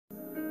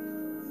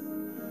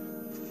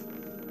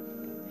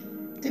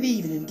Good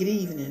evening, good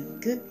evening,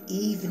 good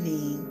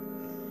evening,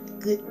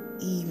 good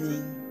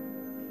evening.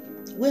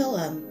 Well,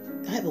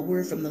 I have a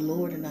word from the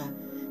Lord, and I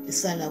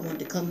decided I wanted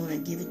to come on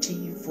and give it to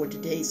you for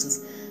today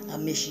since I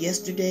missed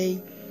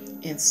yesterday.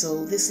 And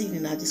so this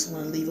evening, I just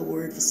want to leave a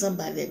word for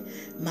somebody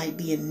that might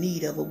be in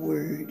need of a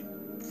word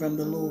from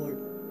the Lord.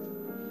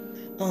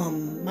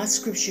 My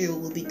scripture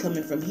will be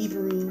coming from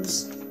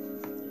Hebrews,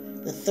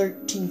 the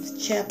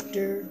 13th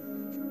chapter,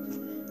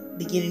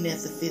 beginning at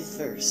the 5th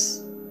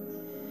verse.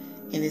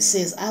 And it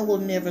says, I will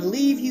never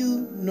leave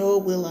you,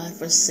 nor will I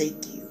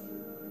forsake you.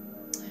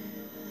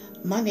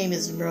 My name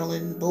is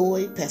Marilyn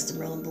Boyd, Pastor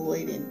Marilyn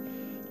Boyd, and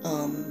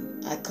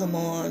I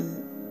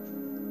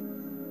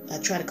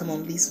try to come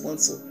on at least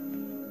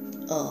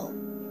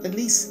at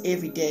least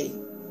every day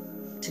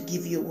to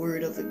give you a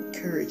word of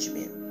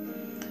encouragement.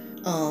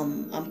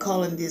 I'm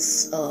calling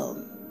this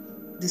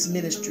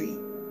ministry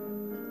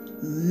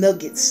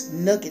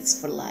Nuggets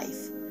for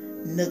Life.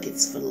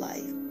 Nuggets for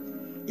Life.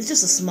 It's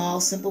just a small,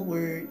 simple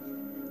word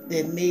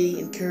that may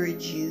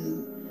encourage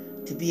you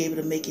to be able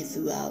to make it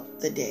throughout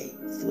the day,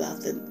 throughout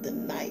the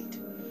night,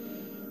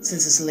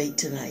 since it's late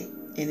tonight.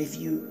 And if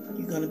you're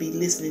going to be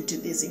listening to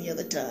this any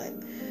other time,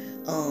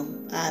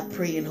 I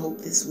pray and hope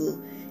this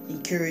will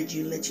encourage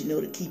you and let you know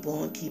to keep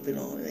on keeping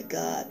on, and that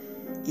God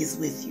is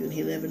with you, and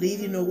He'll never leave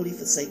you, nor will He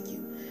forsake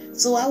you.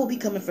 So I will be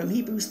coming from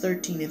Hebrews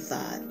 13 and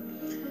 5.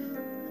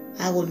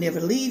 I will never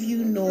leave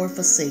you nor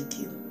forsake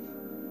you.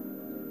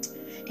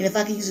 And if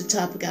I could use a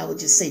topic, I would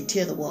just say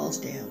tear the walls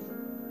down.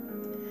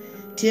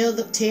 Tear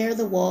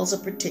the walls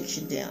of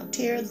protection down.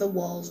 Tear the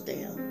walls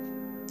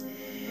down.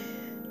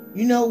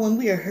 You know, when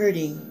we are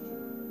hurting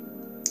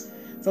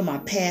from our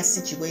past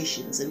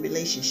situations and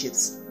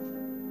relationships,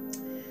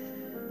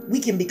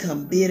 we can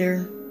become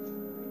bitter,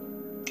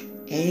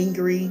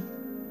 angry,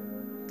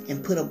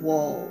 and put up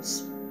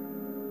walls.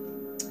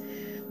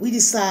 We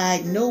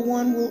decide no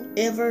one will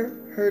ever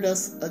hurt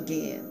us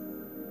again.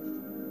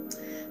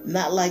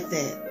 Not like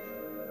that.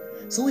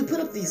 So we put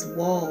up these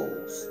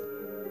walls.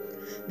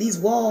 These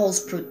walls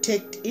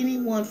protect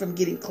anyone from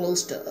getting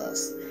close to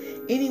us,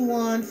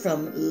 anyone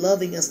from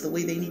loving us the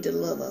way they need to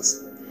love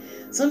us.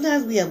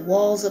 Sometimes we have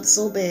walls up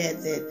so bad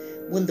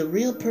that when the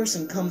real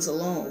person comes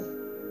along,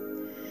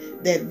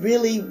 that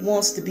really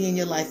wants to be in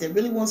your life, that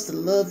really wants to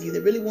love you,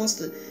 that really wants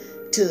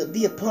to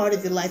be a part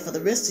of your life for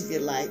the rest of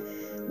your life,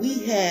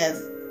 we have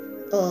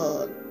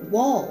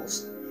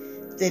walls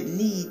that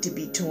need to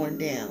be torn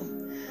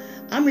down.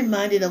 I'm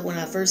reminded of when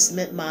I first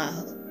met my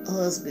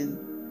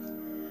husband,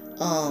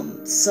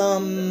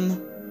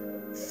 some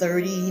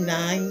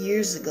 39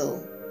 years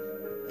ago.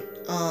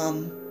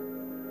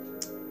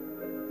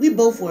 We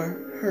both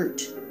were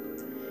hurt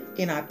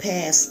in our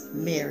past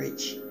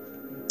marriage.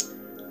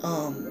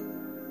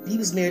 He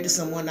was married to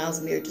someone, I was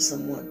married to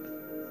someone,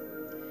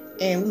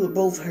 and we were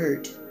both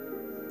hurt.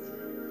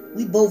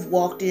 We both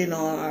walked in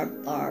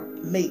on our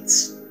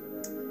mates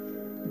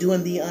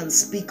doing the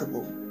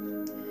unspeakable.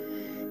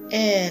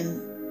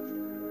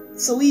 And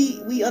so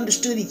we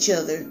understood each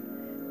other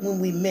when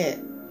we met.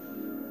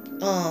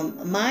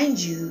 Mind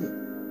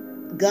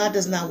you, God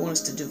does not want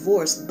us to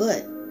divorce,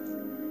 but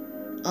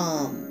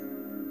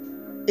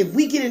if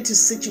we get into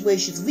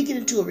situations, if we get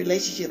into a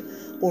relationship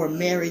or a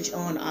marriage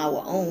on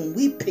our own,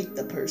 we pick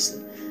the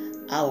person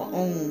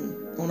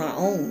on our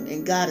own,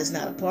 and God is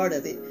not a part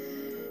of it.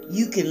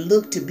 You can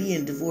look to be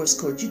in divorce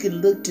court. You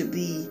can look to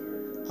be,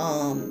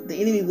 the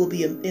enemy will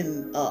be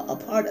in a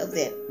part of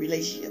that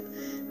relationship.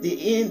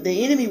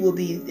 The enemy will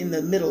be in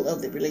the middle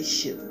of the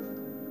relationship.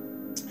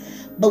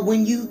 But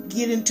when you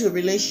get into a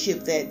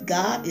relationship that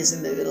God is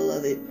in the middle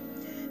of it,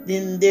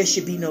 then there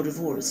should be no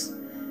divorce.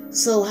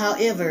 So,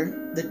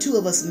 however, the two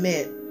of us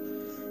met,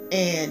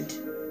 and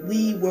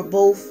we were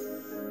both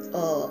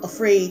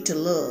afraid to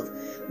love.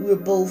 We were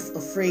both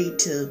afraid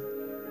to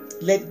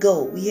let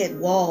go. We had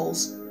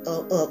walls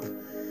up,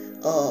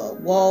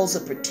 walls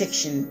of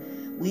protection.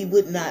 We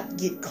would not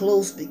get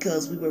close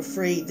because we were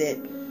afraid that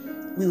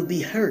we would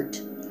be hurt.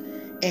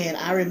 And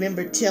I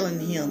remember telling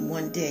him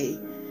one day,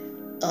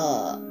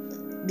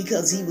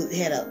 because he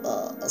had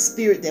a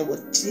spirit that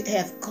would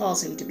have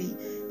caused him to be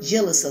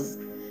jealous of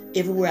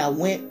everywhere I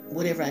went,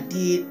 whatever I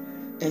did,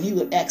 and he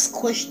would ask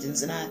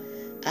questions, and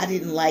I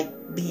didn't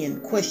like being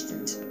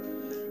questioned.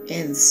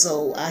 And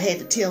so I had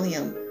to tell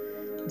him,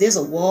 there's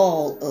a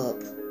wall up,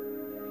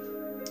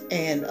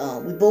 and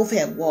we both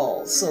have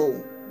walls,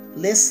 so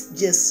let's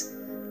just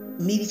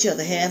meet each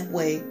other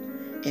halfway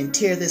and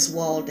tear this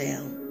wall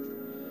down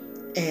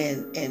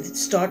and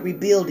start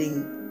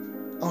rebuilding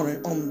on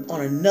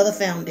another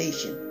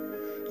foundation.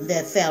 And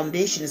that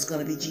foundation is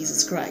going to be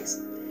Jesus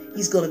Christ.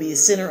 He's going to be the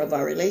center of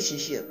our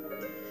relationship.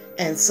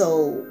 And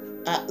so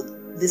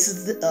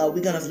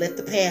we're going to let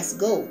the past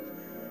go,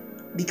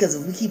 because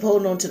if we keep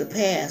holding on to the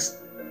past,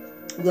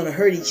 we're going to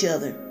hurt each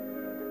other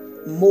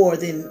more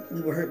than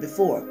we were hurt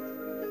before.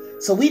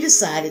 So we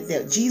decided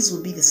that Jesus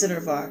would be the center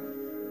of our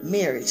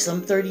marriage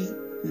some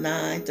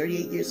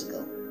 38 years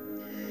ago.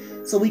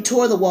 So we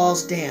tore the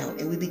walls down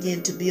and we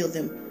began to build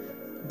them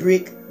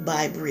brick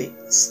by brick,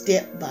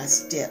 step by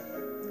step.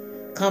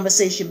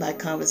 conversation by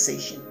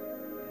conversation,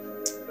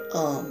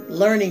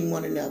 learning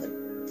one another.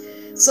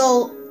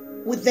 So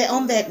with that,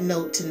 on that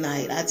note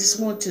tonight, I just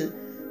want to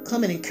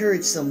come and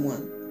encourage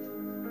someone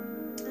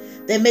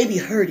that may be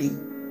hurting,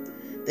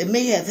 that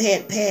may have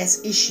had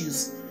past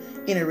issues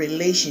in a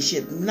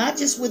relationship, not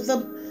just with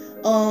the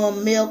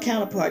male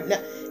counterpart.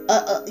 Now,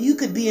 you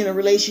could be in a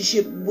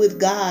relationship with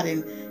God,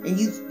 and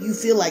you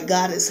feel like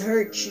God has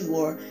hurt you,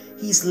 or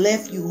He's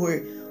left you,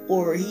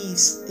 or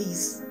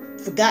He's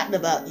forgotten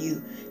about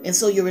you, and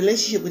so your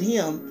relationship with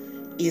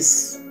Him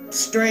is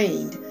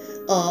strained.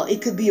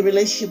 It could be a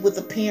relationship with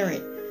a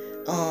parent,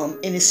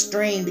 and it's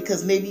strained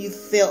because maybe you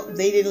felt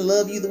they didn't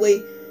love you the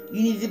way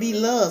you needed to be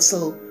loved,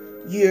 so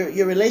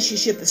your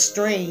relationship is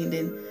strained,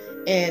 and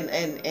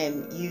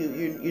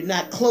you're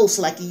not close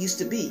like you used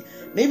to be.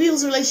 Maybe it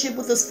was a relationship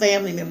with a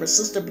family member,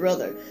 sister,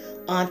 brother,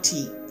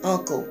 auntie,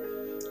 uncle,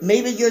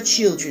 maybe your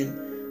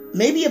children,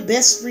 maybe a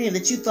best friend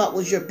that you thought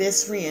was your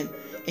best friend,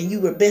 and you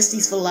were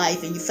besties for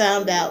life, and you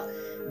found out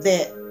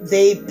that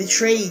they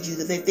betrayed you,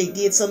 that they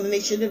did something they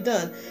shouldn't have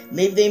done.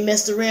 Maybe they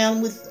messed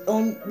around with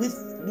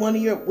one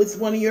of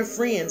your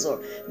friends, or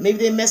maybe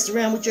they messed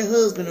around with your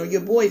husband or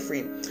your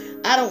boyfriend.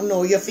 I don't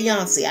know, your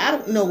fiance. I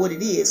don't know what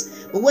it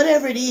is, but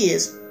whatever it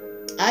is,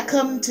 I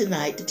come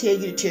tonight to tell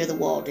you to tear the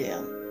wall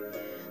down.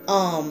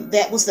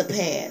 That was the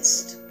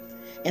past,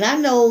 and I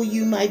know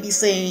you might be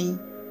saying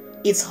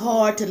it's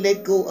hard to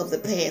let go of the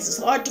past.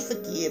 It's hard to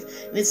forgive,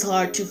 and it's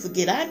hard to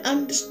forget. I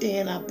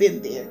understand. I've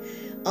been there.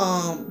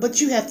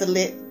 But you have to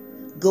let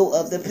go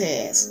of the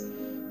past.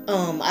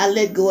 I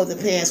let go of the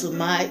past with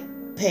my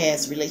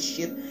past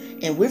relationship,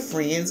 and we're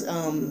friends.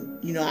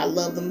 I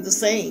love them the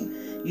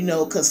same,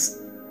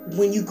 because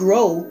when you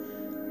grow,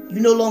 you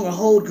no longer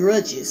hold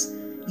grudges.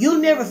 You'll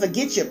never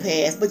forget your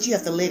past, but you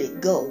have to let it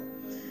go,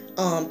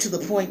 to the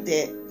point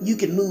that you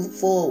can move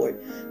forward,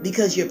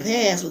 because your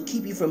past will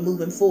keep you from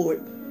moving forward,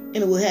 and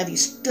it will have you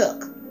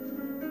stuck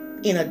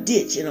in a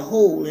ditch, in a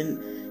hole, and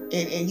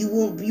you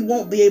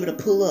won't be able to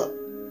pull up.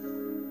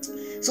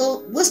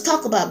 So let's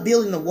talk about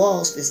building the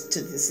walls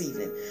this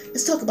evening.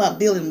 Let's talk about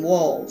building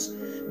walls,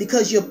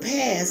 because your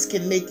past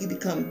can make you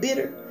become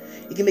bitter.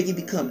 It can make you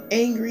become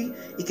angry.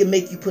 It can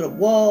make you put up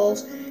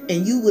walls,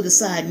 and you will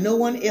decide no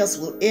one else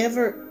will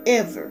ever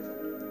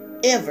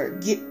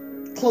get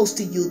close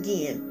to you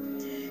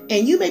again.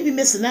 And you may be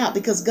missing out,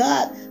 because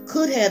God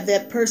could have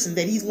that person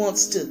that He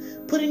wants to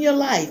put in your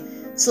life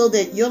so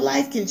that your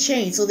life can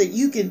change, so that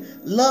you can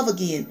love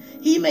again.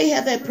 He may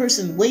have that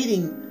person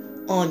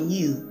waiting on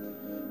you.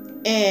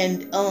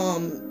 And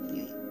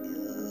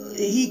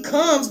he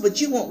comes, but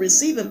you won't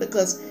receive him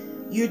because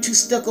you're too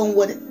stuck on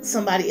what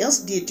somebody else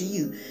did to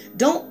you.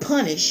 Don't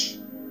punish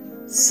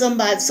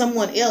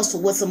someone else for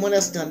what someone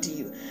else done to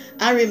you.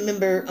 I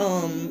remember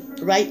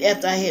right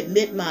after I had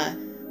met my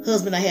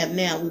husband I have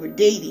now, we were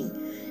dating,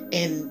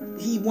 and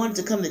he wanted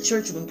to come to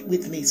church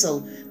with me. So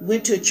we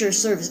went to a church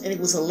service, and it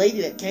was a lady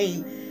that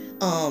came,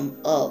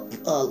 a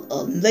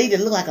lady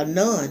that looked like a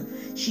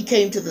nun. She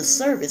came to the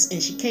service,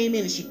 and she came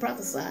in and she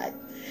prophesied.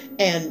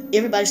 And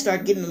everybody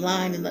started getting in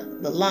line,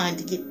 the line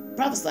to get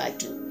prophesied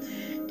to.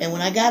 And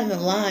when I got in the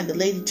line, the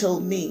lady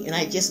told me, and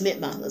I just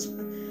met my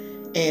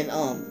husband, and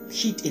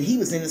he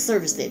was in the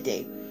service that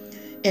day,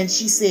 and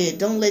she said,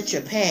 "Don't let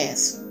your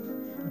past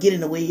get in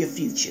the way of your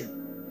future."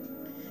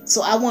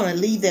 So I want to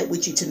leave that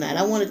with you tonight.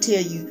 I want to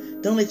tell you,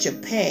 don't let your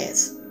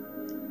past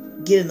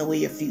get in the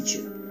way of your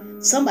future.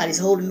 Somebody's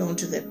holding on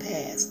to their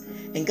past,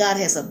 and God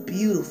has a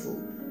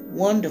beautiful,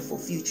 wonderful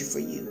future for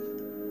you.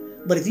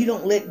 But if you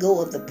don't let go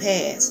of the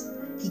past,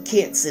 He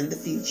can't send the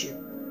future.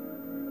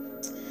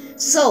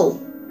 So,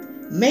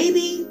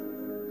 maybe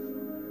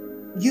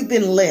you've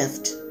been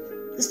left.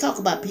 Let's talk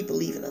about people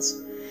leaving us.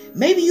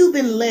 Maybe you've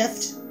been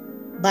left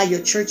by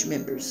your church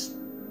members.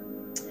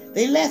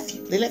 They left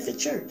you. They left your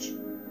church.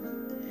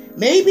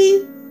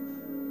 Maybe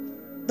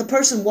the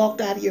person walked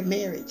out of your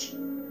marriage,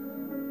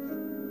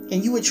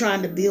 and you were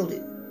trying to build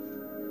it,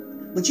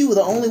 but you were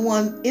the only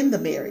one in the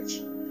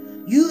marriage.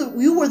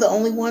 You were the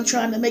only one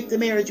trying to make the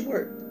marriage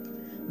work,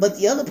 but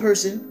the other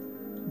person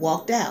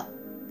walked out.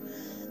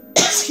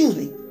 Excuse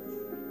me.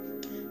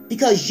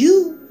 Because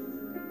you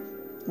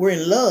were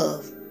in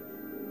love,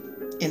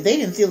 and they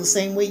didn't feel the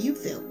same way you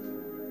felt.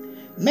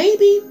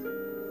 Maybe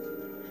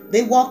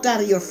they walked out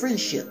of your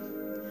friendship.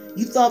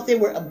 You thought they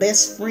were a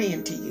best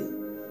friend to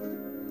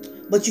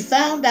you, but you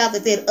found out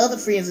that they had other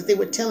friends that they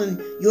were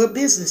telling your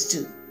business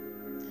to.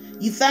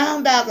 You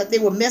found out that they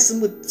were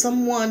messing with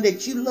someone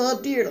that you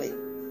loved dearly,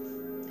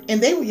 and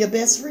they were your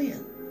best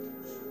friend.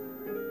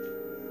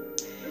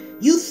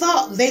 You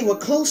thought they were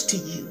close to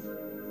you,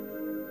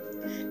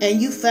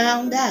 and you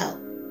found out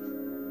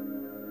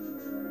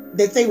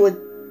that they were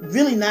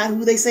really not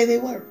who they say they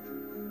were.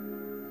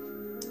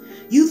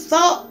 You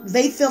thought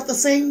they felt the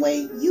same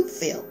way you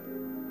felt,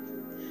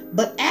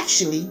 but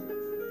actually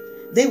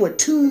they were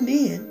tuned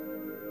in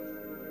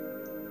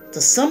to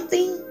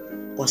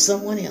something or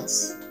someone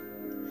else.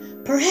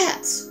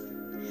 Perhaps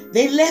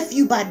they left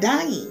you by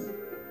dying,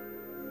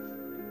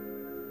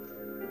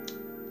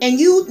 and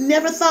you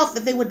never thought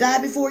that they would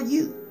die before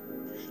you.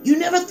 You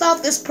never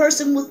thought this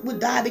person would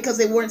die because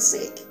they weren't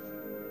sick.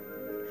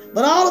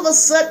 But all of a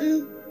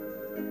sudden,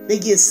 they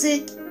get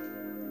sick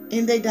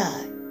and they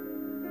die.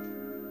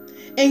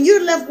 And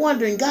you're left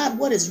wondering, God,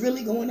 what is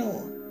really going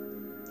on?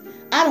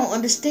 I don't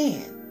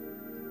understand.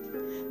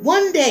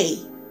 One day,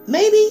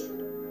 maybe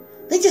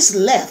they just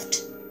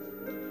left.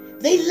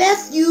 They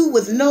left you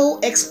with no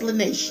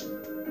explanation.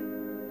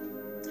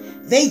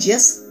 They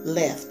just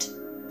left.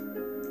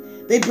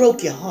 They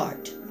broke your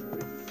heart.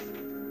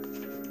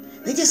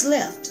 They just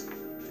left.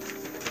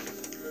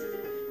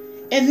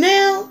 And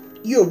now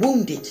you're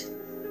wounded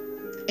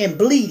and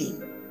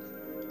bleeding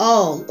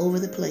all over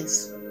the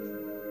place.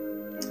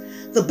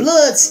 The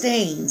blood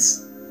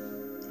stains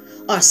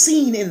are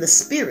seen in the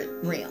spirit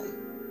realm,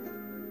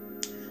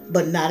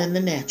 but not in the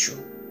natural.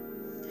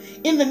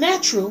 In the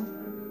natural,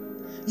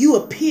 you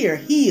appear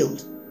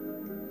healed,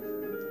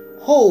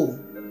 whole,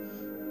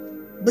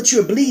 but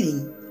you're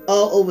bleeding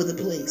all over the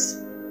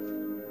place.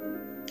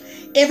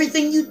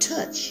 Everything you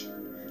touch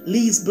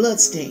leaves blood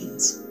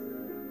stains.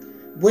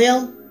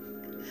 Well,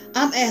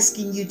 I'm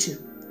asking you to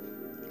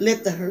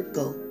let the hurt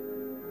go.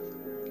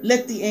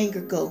 Let the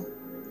anger go.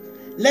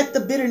 Let the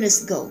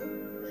bitterness go.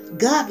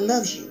 God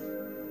loves you.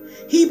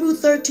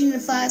 Hebrews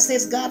 13:5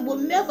 says God will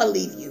never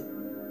leave you.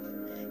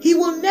 He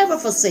will never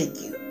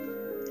forsake you.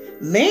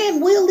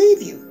 Man will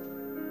leave you.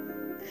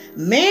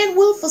 Man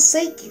will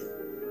forsake you.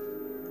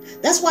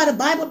 That's why the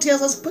Bible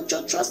tells us, put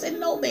your trust in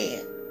no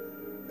man.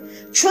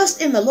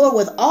 Trust in the Lord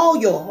with all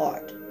your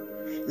heart.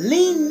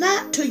 Lean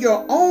not to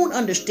your own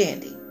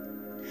understanding.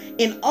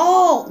 In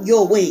all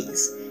your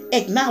ways,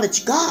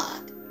 acknowledge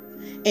God,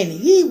 and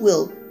He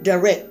will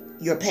direct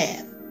your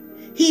path.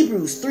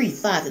 Hebrews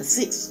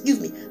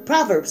 3:5-6.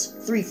 Proverbs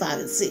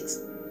 3:5-6.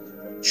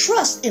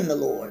 Trust in the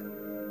Lord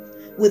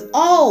with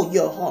all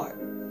your heart.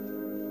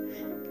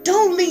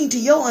 Don't lean to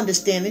your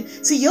understanding.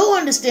 See, your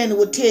understanding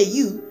will tell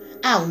you,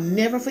 I'll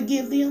never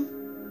forgive them.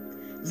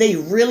 They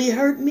really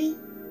hurt me.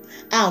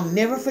 I'll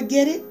never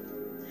forget it.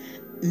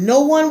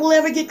 No one will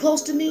ever get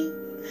close to me.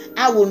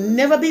 I will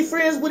never be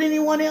friends with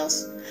anyone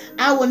else.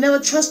 I will never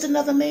trust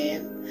another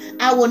man.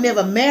 I will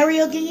never marry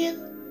again.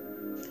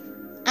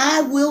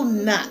 I will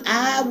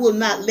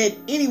not let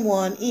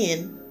anyone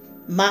in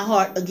my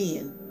heart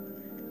again,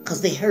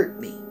 because they hurt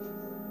me.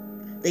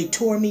 They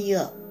tore me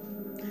up.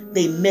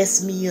 They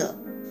messed me up.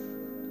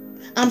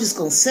 I'm just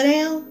going to sit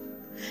down,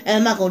 and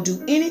I'm not going to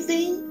do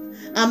anything.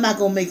 I'm not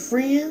going to make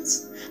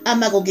friends. I'm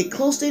not going to get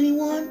close to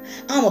anyone.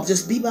 I'm going to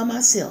just be by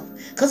myself.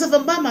 Because if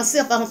I'm by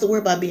myself, I don't have to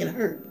worry about being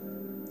hurt.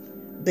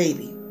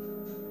 Baby,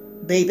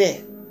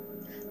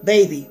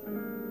 let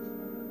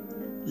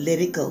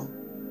it go.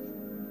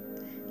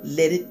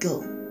 Let it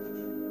go.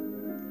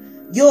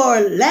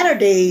 Your latter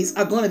days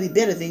are going to be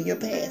better than your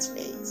past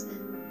days.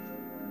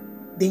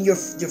 Than your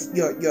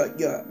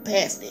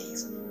past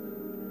days.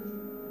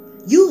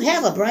 You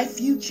have a bright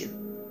future.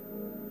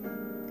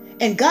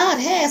 And God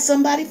has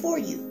somebody for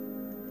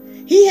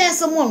you. He has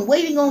someone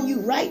waiting on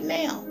you right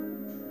now.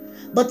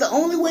 But the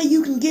only way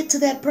you can get to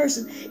that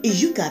person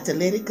is you got to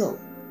let it go.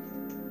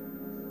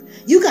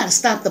 You got to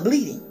stop the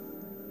bleeding.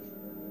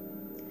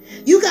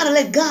 You got to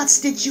let God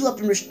stitch you up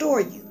and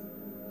restore you.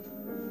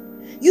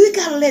 You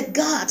got to let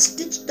God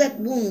stitch that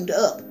wound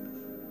up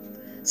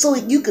so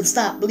you can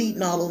stop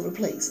bleeding all over the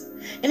place.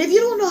 And if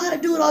you don't know how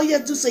to do it, all you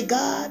have to do is say,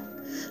 God,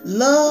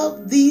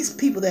 love these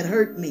people that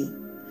hurt me.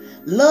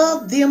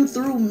 Love them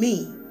through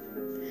me.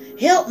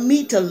 Help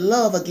me to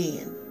love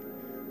again.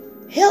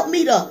 Help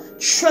me to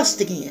trust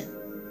again.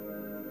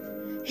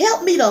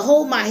 Help me to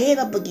hold my head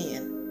up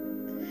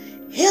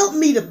again. Help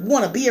me to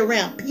want to be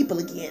around people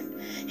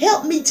again.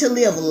 Help me to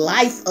live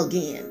life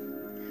again.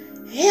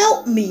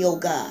 Help me, oh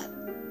God.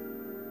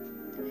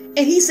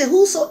 And He said,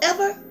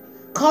 whosoever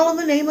call on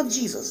the name of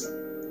Jesus,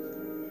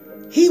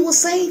 He will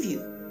save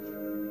you.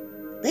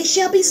 They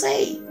shall be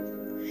saved.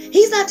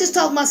 He's not just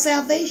talking about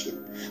salvation,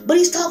 but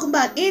He's talking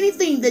about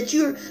anything that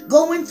you're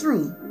going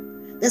through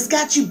that's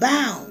got you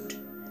bound,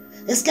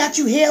 that's got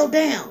you held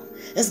down,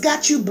 that's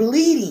got you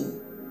bleeding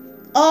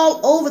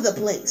all over the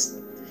place.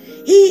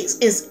 He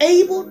is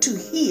able to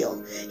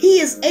heal. He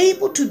is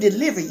able to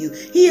deliver you.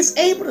 He is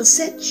able to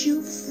set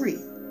you free.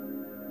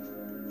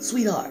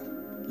 Sweetheart,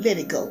 let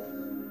it go.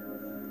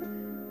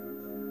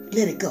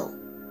 Let it go.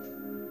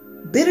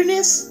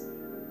 Bitterness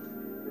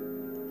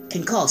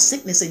can cause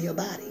sickness in your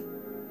body.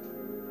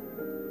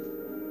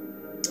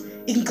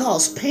 It can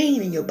cause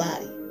pain in your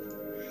body.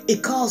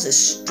 It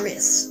causes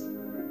stress.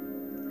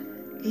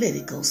 Let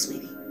it go,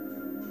 sweetie.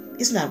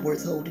 It's not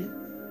worth holding.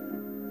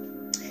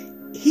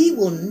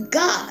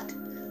 God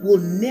will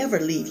never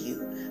leave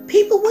you.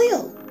 People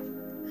will.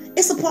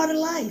 It's a part of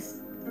life.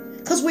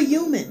 Because we're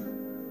human.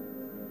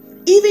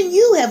 Even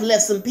you have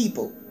left some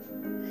people.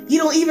 You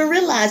don't even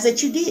realize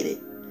that you did it.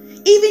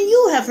 Even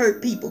you have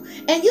hurt people.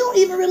 And you don't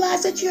even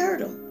realize that you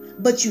hurt them.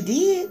 But you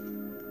did.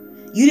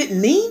 You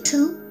didn't mean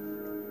to.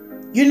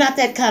 You're not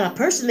that kind of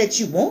person that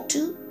you want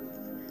to.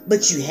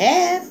 But you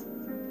have.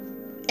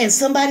 And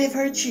somebody have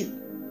hurt you.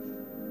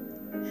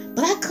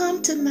 But I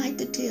come tonight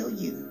to tell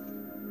you,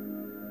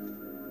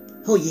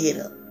 hold your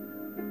head up.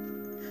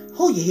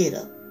 Hold your head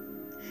up.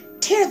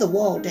 Tear the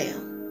wall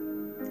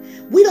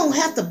down. We don't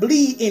have to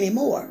bleed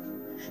anymore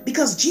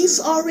because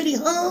Jesus already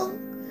hung,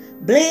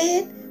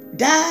 bled,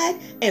 died,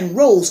 and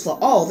rose for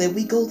all that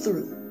we go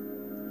through.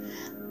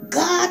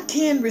 God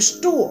can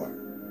restore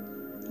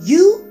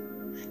you,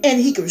 and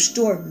he can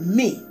restore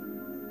me.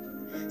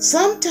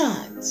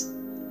 Sometimes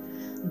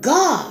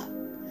God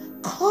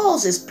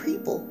causes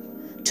people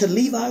to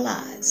leave our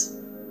lives.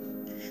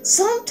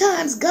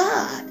 Sometimes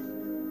God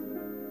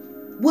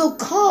will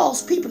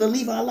cause people to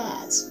leave our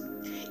lives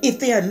if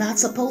they are not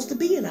supposed to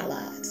be in our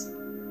lives.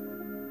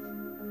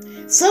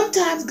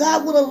 Sometimes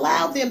God will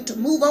allow them to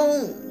move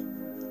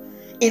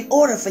on in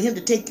order for him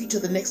to take you to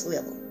the next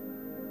level.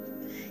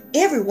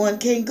 Everyone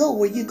can't go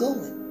where you're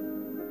going.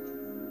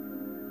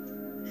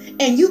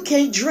 And you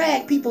can't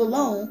drag people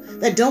along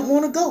that don't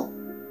want to go.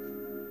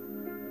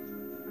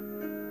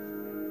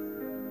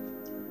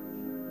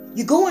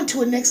 You're going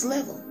to a next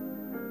level.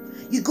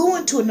 You're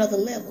going to another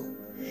level.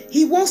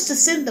 He wants to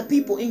send the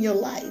people in your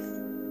life.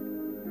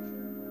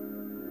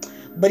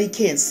 But he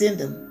can't send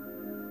them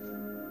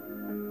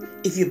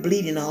if you're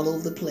bleeding all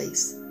over the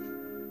place.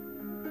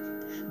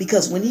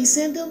 Because when he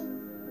sends them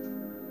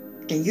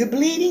and you're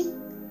bleeding,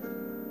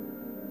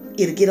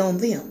 it'll get on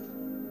them.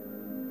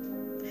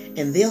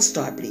 And they'll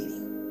start bleeding.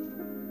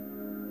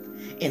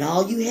 And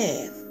all you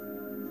have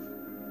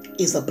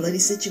is a bloody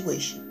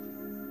situation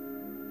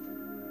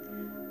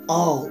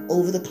all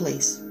over the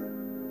place.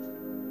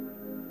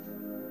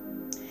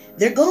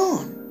 They're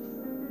gone.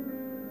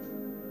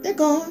 They're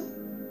gone.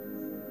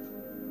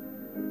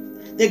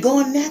 They're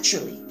gone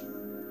naturally.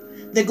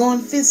 They're gone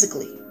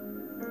physically.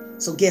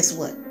 So guess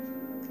what?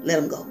 Let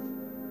them go.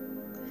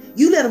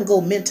 You let them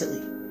go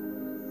mentally.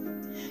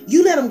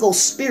 You let them go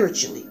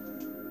spiritually.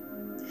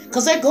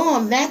 Because they're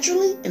gone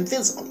naturally and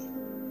physically.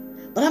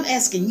 But I'm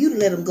asking you to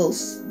let them go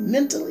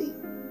mentally.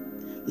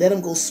 Let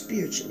them go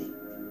spiritually.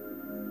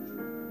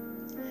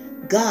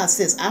 God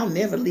says, I'll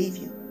never leave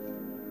you.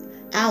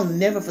 I'll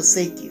never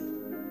forsake you.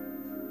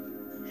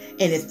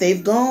 And if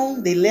they've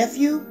gone, they left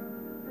you,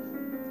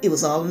 it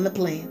was all in the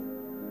plan.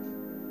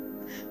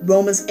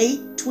 Romans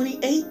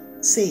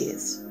 8:28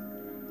 says,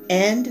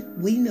 and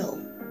we know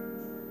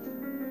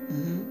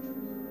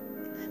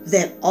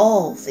that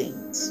all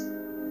things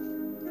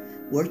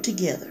work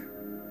together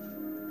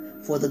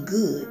for the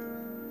good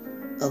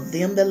of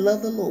them that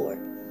love the Lord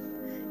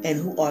and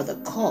who are the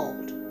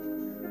called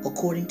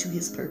according to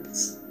his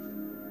purpose.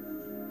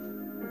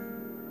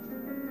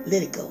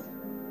 Let it go.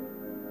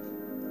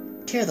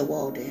 Tear the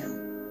wall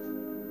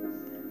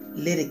down.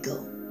 Let it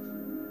go.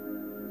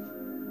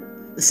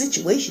 The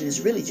situation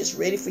is really just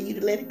ready for you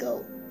to let it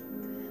go.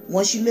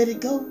 Once you let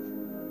it go,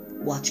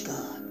 watch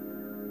God.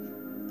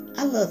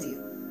 I love you.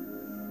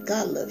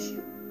 God loves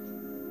you.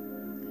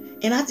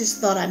 And I just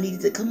thought I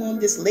needed to come on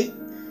this night,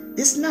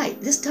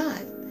 this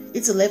time.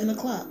 It's 11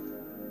 o'clock.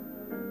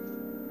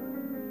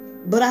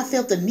 But I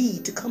felt the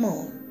need to come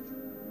on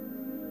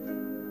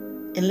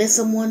and let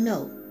someone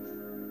know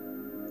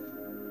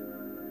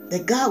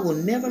that God will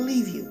never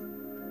leave you,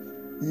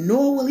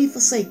 nor will he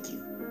forsake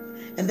you,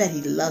 and that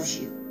he loves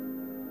you.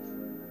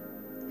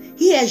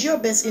 He has your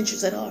best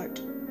interest at heart.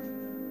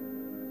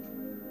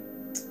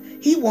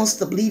 He wants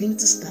the bleeding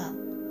to stop.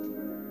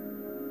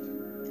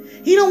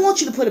 He don't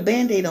want you to put a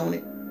Band-Aid on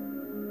it.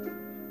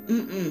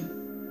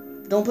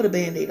 Don't put a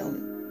Band-Aid on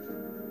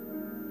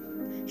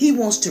it. He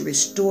wants to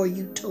restore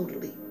you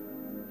totally.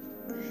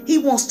 He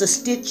wants to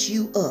stitch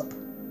you up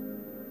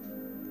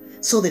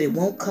so that it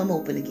won't come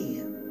open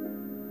again.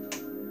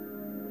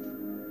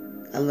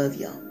 I love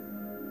y'all.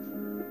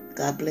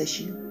 God bless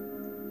you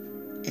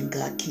and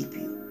God keep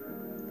you.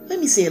 Let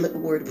me say a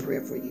little word of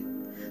prayer for you.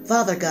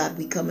 Father God,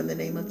 we come in the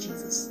name of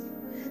Jesus,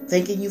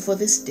 thanking you for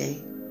this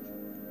day.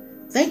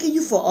 Thanking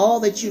you for all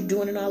that you're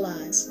doing in our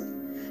lives.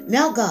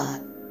 Now, God,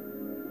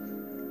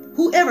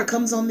 whoever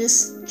comes on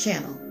this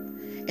channel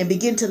and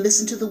begin to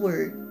listen to the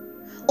word,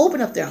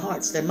 open up their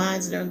hearts, their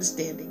minds, and their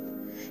understanding.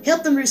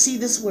 Help them receive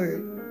this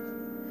word.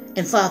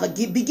 And Father,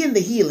 begin the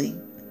healing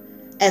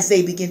as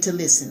they begin to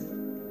listen.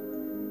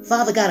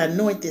 Father God,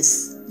 anoint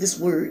this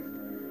word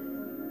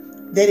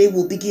that it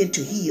will begin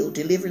to heal,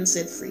 deliver, and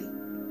set free.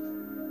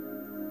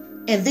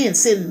 And then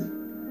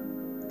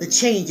send the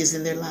changes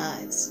in their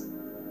lives.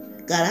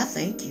 God, I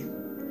thank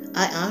you.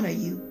 I honor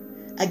you.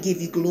 I give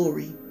you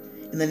glory.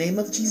 In the name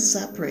of Jesus,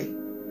 I pray.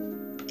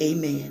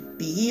 Amen.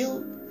 Be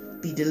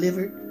healed, be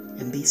delivered,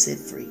 and be set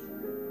free.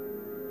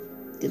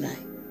 Good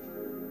night.